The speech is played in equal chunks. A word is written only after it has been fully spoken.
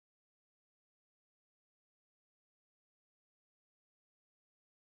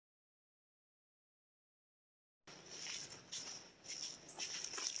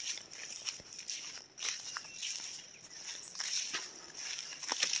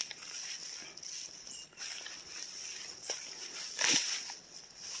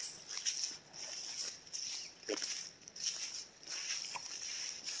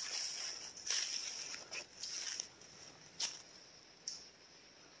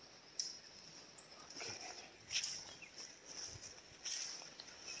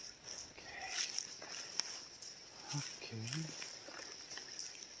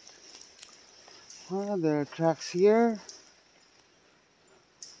There are tracks here.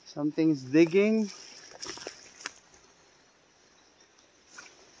 Something's digging.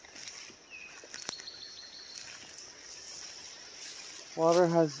 Water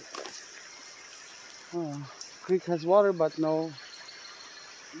has, creek has water, but no,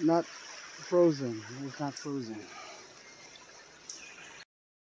 not frozen. It's not frozen.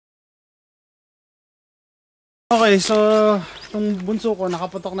 Okay, so itong bunso ko,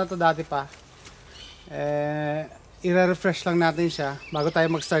 nakaputok na to dati pa. I-refresh lang natin siya bago tayo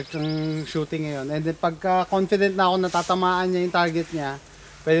mag-start ng shooting ngayon. And then pagka confident na ako na tatamaan niya yung target niya,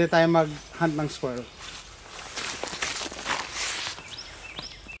 pwede tayo mag-hunt ng squirrel.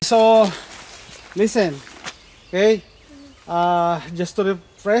 So, listen, okay? Just to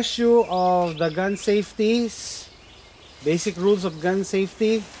refresh you of the gun safeties, basic rules of gun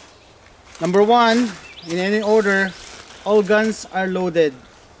safety. Number 1, in any order, all guns are loaded.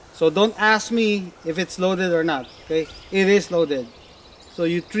 So don't ask me if it's loaded or not, okay? It is loaded. So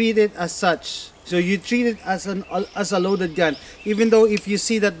you treat it as such. So you treat it as a loaded gun, even though if you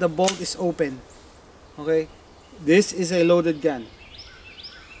see that the bolt is open, okay? This is a loaded gun.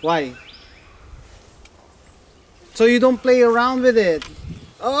 Why? So you don't play around with it.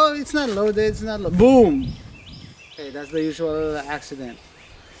 Oh, it's not loaded, it's not loaded. Boom! Okay, that's the usual accident.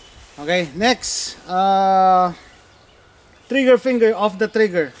 Okay, next. Trigger finger off the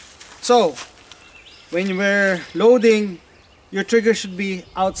trigger. So, when we're loading, your trigger should be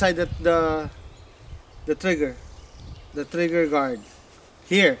outside the trigger guard.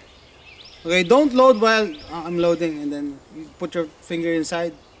 Here. Okay, don't load while I'm loading and then you put your finger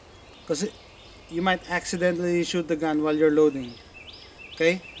inside. Because you might accidentally shoot the gun while you're loading.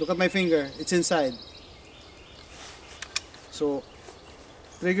 Okay, look at my finger, it's inside. So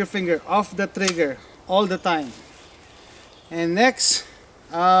trigger finger off the trigger all the time. And next,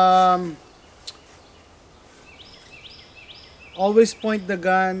 always point the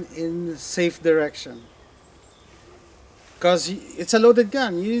gun in safe direction, because it's a loaded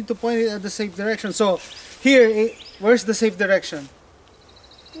gun. You need to point it at the safe direction. So here, where's the safe direction?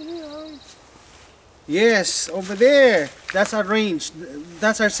 Yes, over there. That's our range.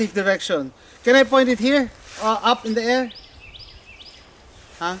 That's our safe direction. Can I point it here? Up in the air?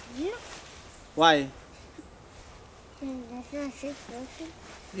 Huh? Yeah. Why? That's not safe, Rosie.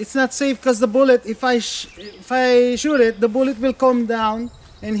 It's not safe because the bullet, if I shoot it, the bullet will come down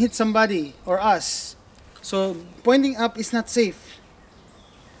and hit somebody or us. So pointing up is not safe.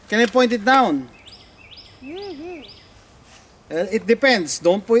 Can I point it down? Mm-hmm. It depends.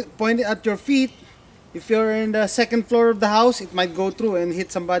 Don't point it at your feet. If you're in the second floor of the house, it might go through and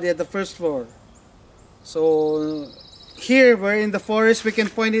hit somebody at the first floor. So here, we're in the forest, we can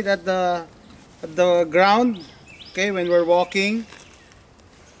point it at the ground. Okay, when we're walking.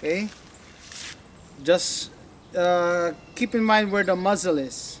 Okay, just keep in mind where the muzzle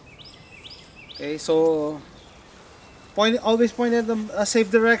is. Okay, so always point at a safe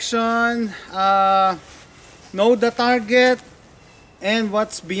direction. Know the target and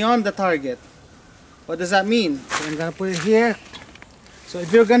what's beyond the target. What does that mean? So I'm gonna put it here. So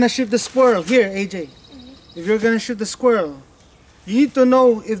if you're gonna shoot the squirrel, here, AJ. If you're gonna shoot the squirrel, you need to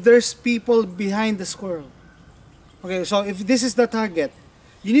know if there's people behind the squirrel. Okay, so if this is the target,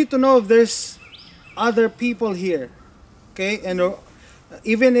 you need to know if there's other people here. Okay, and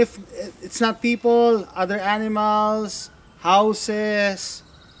even if it's not people, other animals, houses,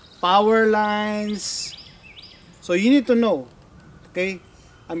 power lines. So you need to know. Okay,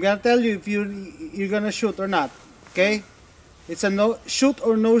 I'm gonna tell you if you're gonna shoot or not. Okay, it's a shoot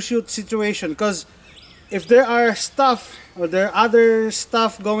or no shoot situation, because if there are stuff or there are other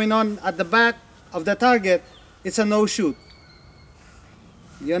stuff going on at the back of the target, it's a no shoot.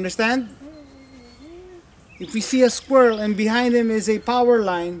 You understand? If we see a squirrel and behind him is a power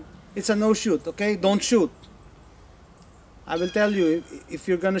line, it's a no shoot. Okay, don't shoot. I will tell you if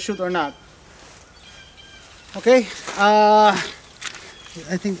you're gonna shoot or not. Okay, I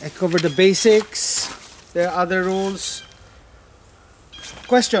think I covered the basics. There are other rules.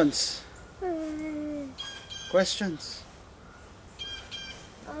 Questions? Questions?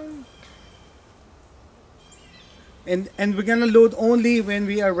 And we're gonna load only when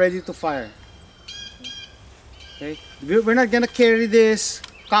we are ready to fire. Okay? We're not gonna carry this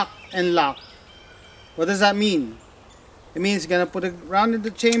cock and lock. What does that mean? It means you're gonna put it around in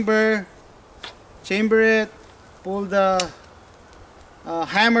the chamber it, pull the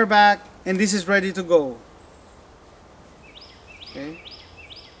hammer back, and this is ready to go. Okay?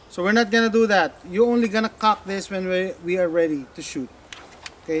 So we're not gonna do that. You're only gonna cock this when we are ready to shoot.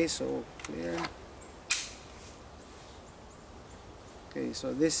 Okay, so clear. Okay,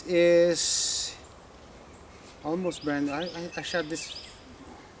 so this is Almost brand new. I shot this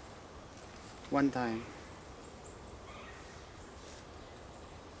one time.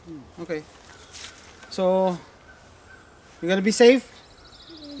 Okay. So, you gonna be safe?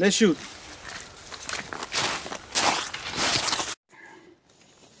 Let's shoot.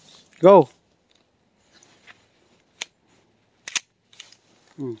 Go.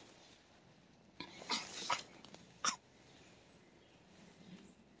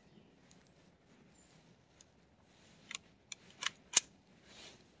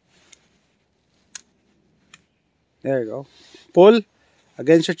 There you go. Pull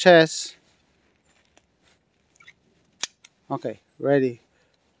against your chest. Okay, ready.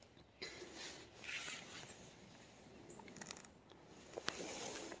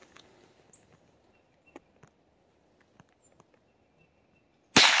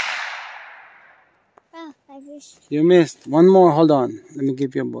 Ah, I wish. You missed. One more. Hold on. Let me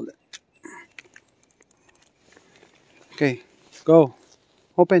give you a bullet. Okay, go.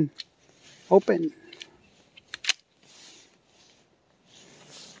 Open. Open.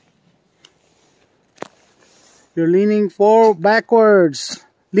 You're leaning backwards.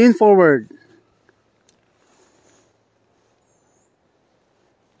 Lean forward.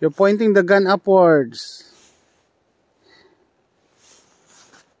 You're pointing the gun upwards.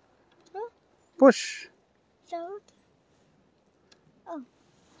 Huh? Push. So. Oh.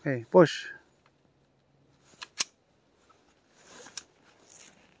 Okay, push.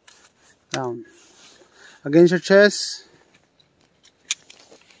 Down. Against your chest.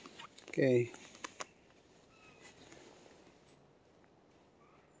 Okay.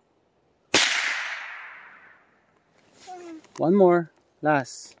 One more.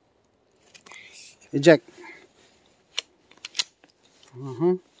 Last. Eject.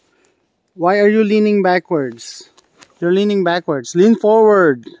 Why are you leaning backwards? You're leaning backwards. Lean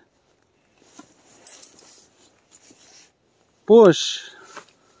forward. Push.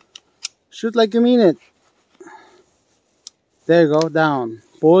 Shoot like you mean it. There you go. Down.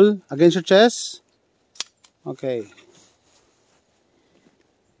 Pull against your chest. Okay.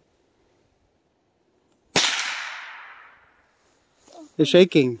 You're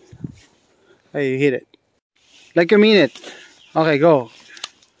shaking. Hey, you hit it. Like you mean it. Okay, go.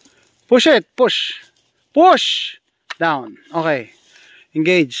 Push it. Push. Push. Down. Okay.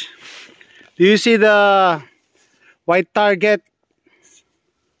 Engage. Do you see the white target?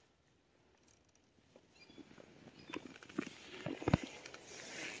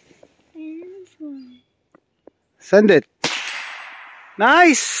 And one. Send it.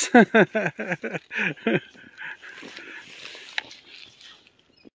 Nice.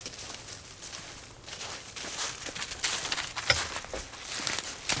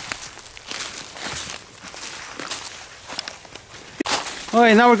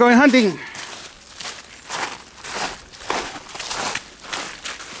 Okay, now we're going hunting.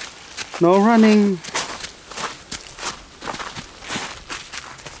 No running.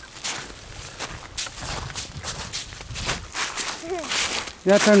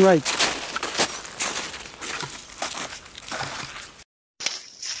 Yeah, turn right.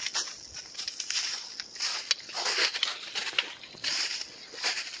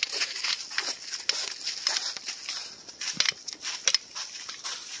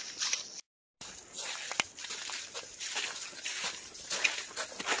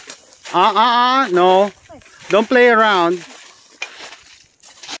 No. Don't play around.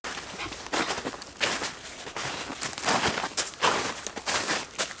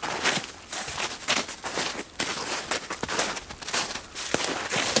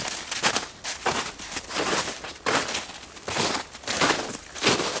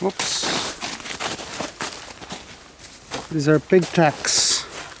 Whoops. These are pig tracks.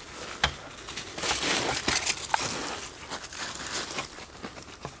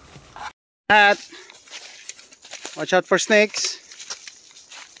 Watch out for snakes.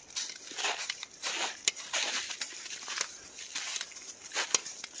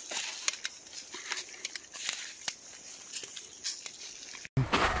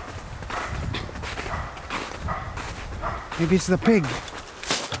 Maybe it's the pig.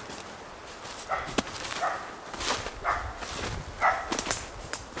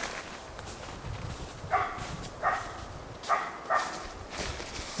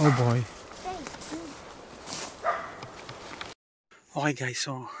 Oh boy. Okay guys,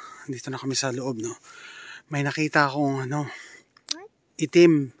 so dito na kami sa loob, no. May nakita akong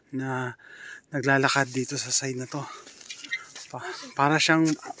itim na naglalakad dito sa side na to. Para siyang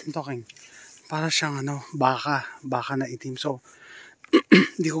para siyang baka na itim. So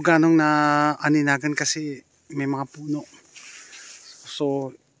hindi ko ganong na aninagan kasi may mga puno.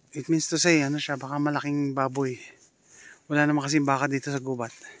 So It means to say, ano siya, baka malaking baboy. Wala naman kasing baka dito sa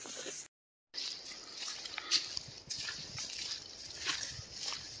gubat.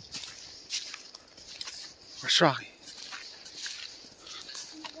 Where's Rocky?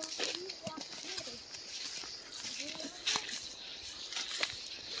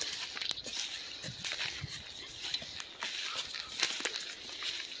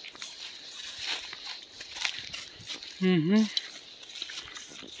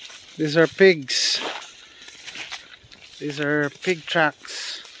 These are pigs. These are pig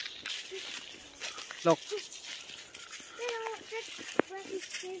tracks. Look.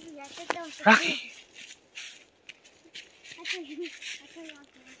 Rocky.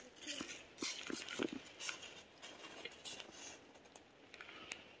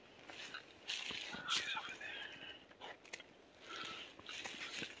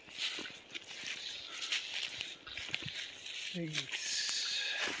 Pigs.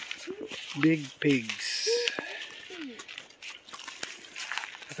 Big pigs.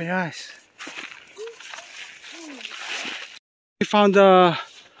 Open your eyes. We found a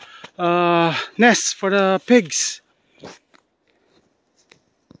nest for the pigs. If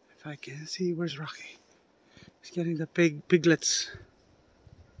I can see, where's Rocky? He's getting the piglets.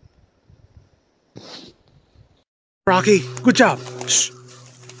 Rocky, good job. Shh.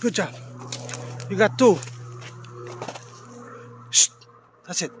 Good job. You got two. Shh.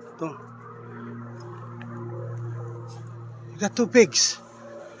 That's it. Don't. You got two pigs.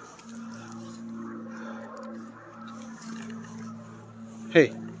 Hey.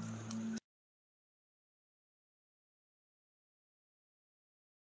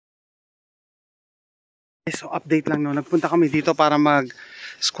 So update lang no, nagpunta kami dito para mag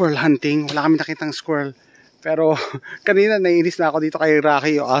squirrel hunting. Wala kami nakitang squirrel. Pero kanina naiinis na ako dito kay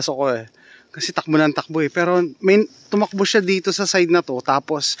Rocky, yung aso ko eh. Kasi takbo ng takbo eh. Pero may tumakbo siya dito sa side na to.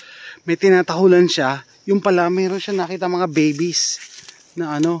 Tapos may tinatahulan siya. Yung pala mayroon siya nakita mga babies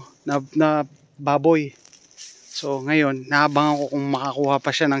na ano, na baboy. So ngayon, naabangan ko kung makakuha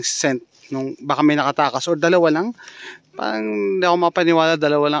pa siya ng scent nung baka may nakatakas or dalawa lang. Parang hindi ako mapaniwala,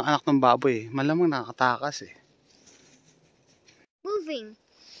 dalawa lang anak ng baboy. Malamang nakatakas eh. Moving.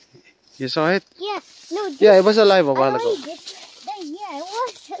 You saw it? Yeah. No. Yeah, it was alive a while ago. Yeah, it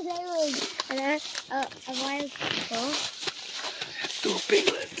was alive. A while ago. Two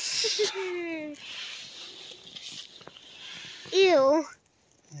piglets. Ew.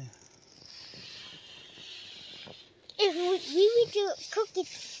 Yeah. If we need to cook it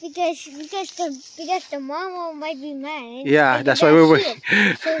because the mama might be mad. Yeah, that's why we're waiting.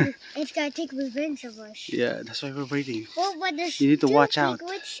 So it's gonna take revenge of us. Yeah, that's why we're waiting. Well, but there's you need to watch out.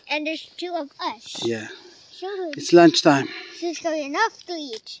 And there's two of us. Yeah. So it's lunchtime. So it's gonna be enough to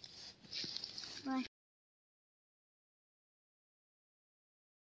eat. Bye.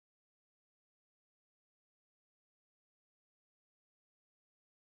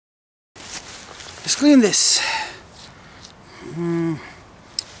 Let's clean this. Nice.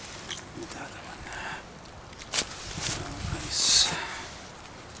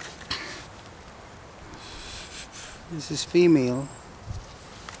 This is female.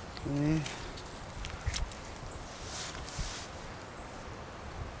 Okay.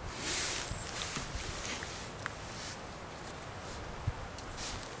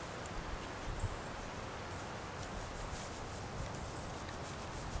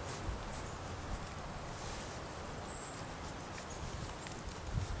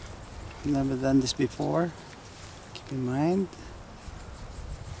 Never done this before. Keep in mind.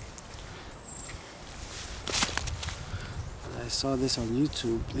 I saw this on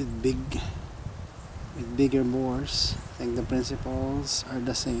YouTube with bigger boars. I think the principles are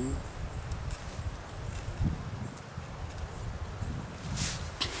the same.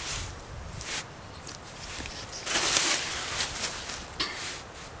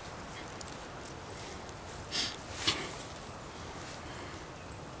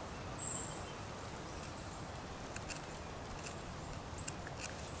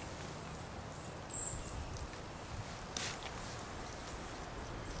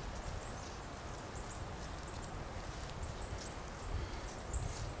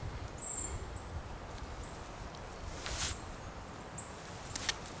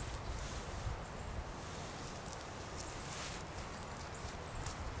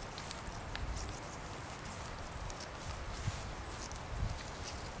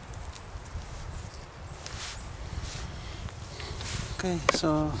 Okay,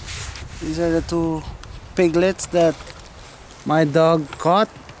 so these are the two piglets that my dog caught.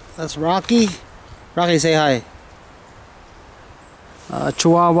 That's Rocky. Rocky, say hi.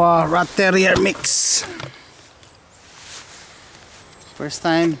 Chihuahua Rat Terrier mix. First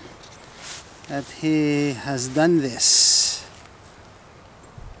time that he has done this.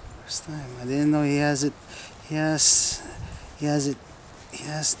 First time. I didn't know he has it. He has it. He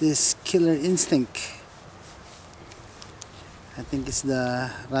has this killer instinct. I think it's the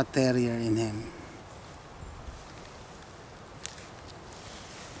rat terrier in him.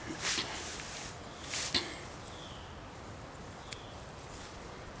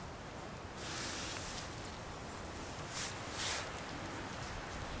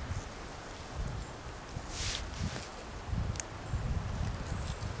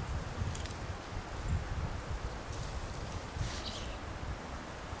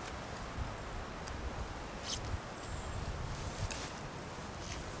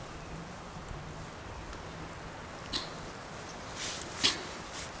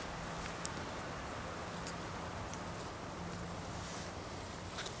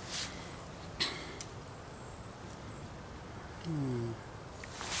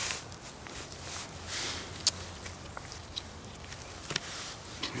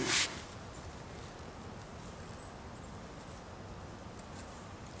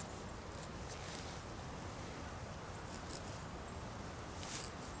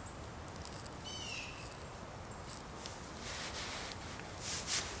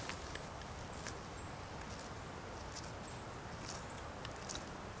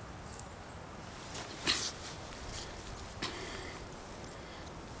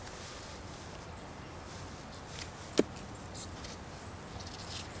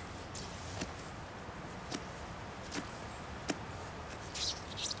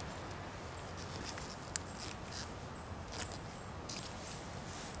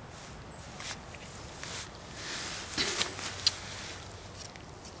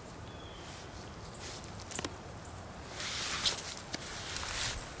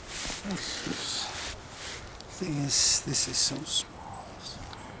 Thing is, this is so small.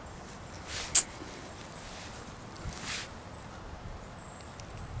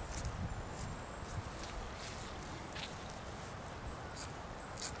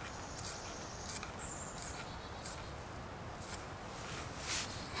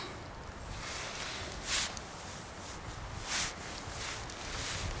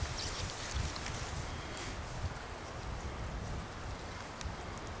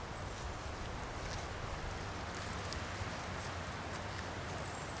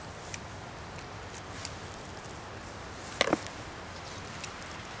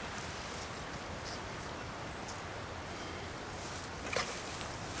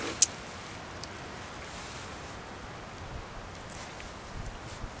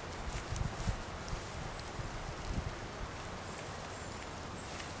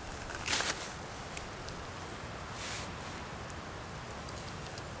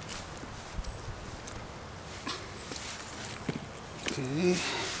 Okay. I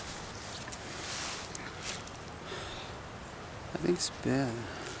think it's bad.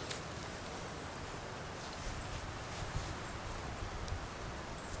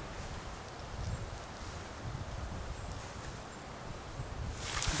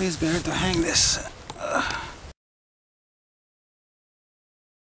 I think it's better to hang this.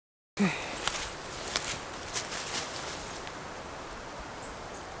 Okay.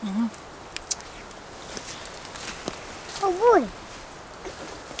 Oh boy.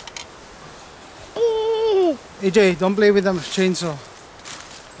 AJ, don't play with the chainsaw.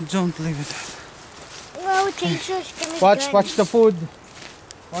 Don't play with it. Well, chainsaw's gonna be Watch the food.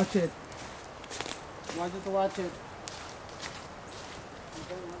 Watch it. I want you to watch it.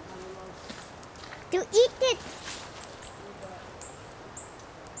 to eat it.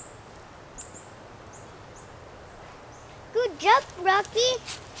 Good job, Rocky.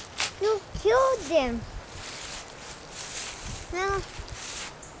 You killed them. Now,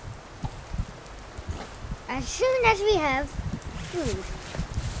 as soon as we have food,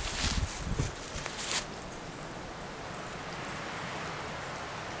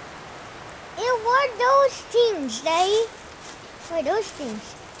 what are those things, Daddy? What are those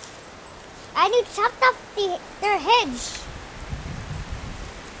things? And you chopped off their heads.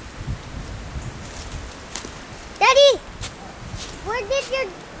 Daddy, where did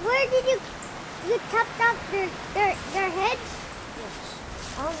you chopped off their heads? Yes.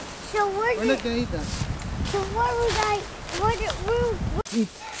 So where We're not gonna eat that. So where Eat.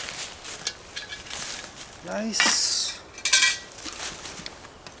 Nice.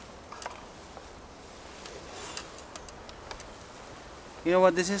 You know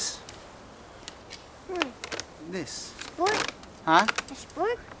what this is? This. Pork? Huh? It's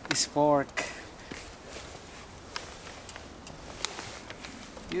pork? It's pork.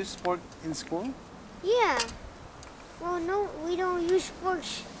 You use pork in school? Yeah. Well, no, we don't use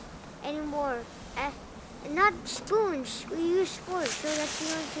forks anymore. Not spoons. We use forks, so that's the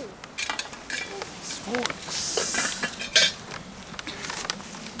only thing. Forks.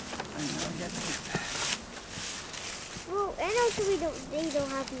 I know, get it. Well, and also they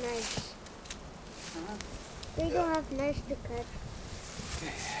don't have knives. They don't have knives to cut.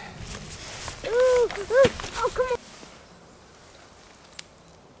 Okay. Ooh, oh, come on.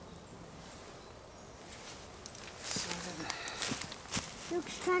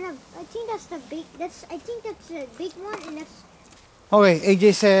 Looks kind of. I think that's the big. I think that's the big one, and that's. Okay,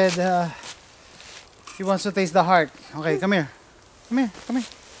 AJ said he wants to taste the heart. Okay, come here. Come here. Come here.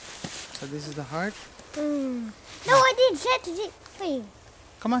 So this is the heart. No, I didn't set it. Wait.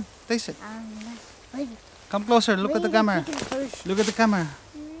 Come on, taste it. Wait. Come closer. Look at the camera. First. Look at the camera.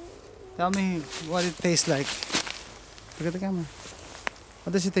 Tell me what it tastes like. Look at the camera.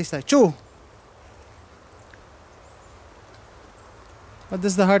 What does it taste like? Chew. What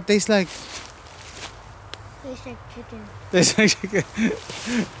does the heart taste like? Tastes like chicken. Tastes like chicken.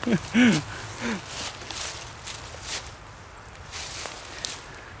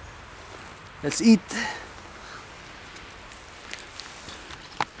 Let's eat.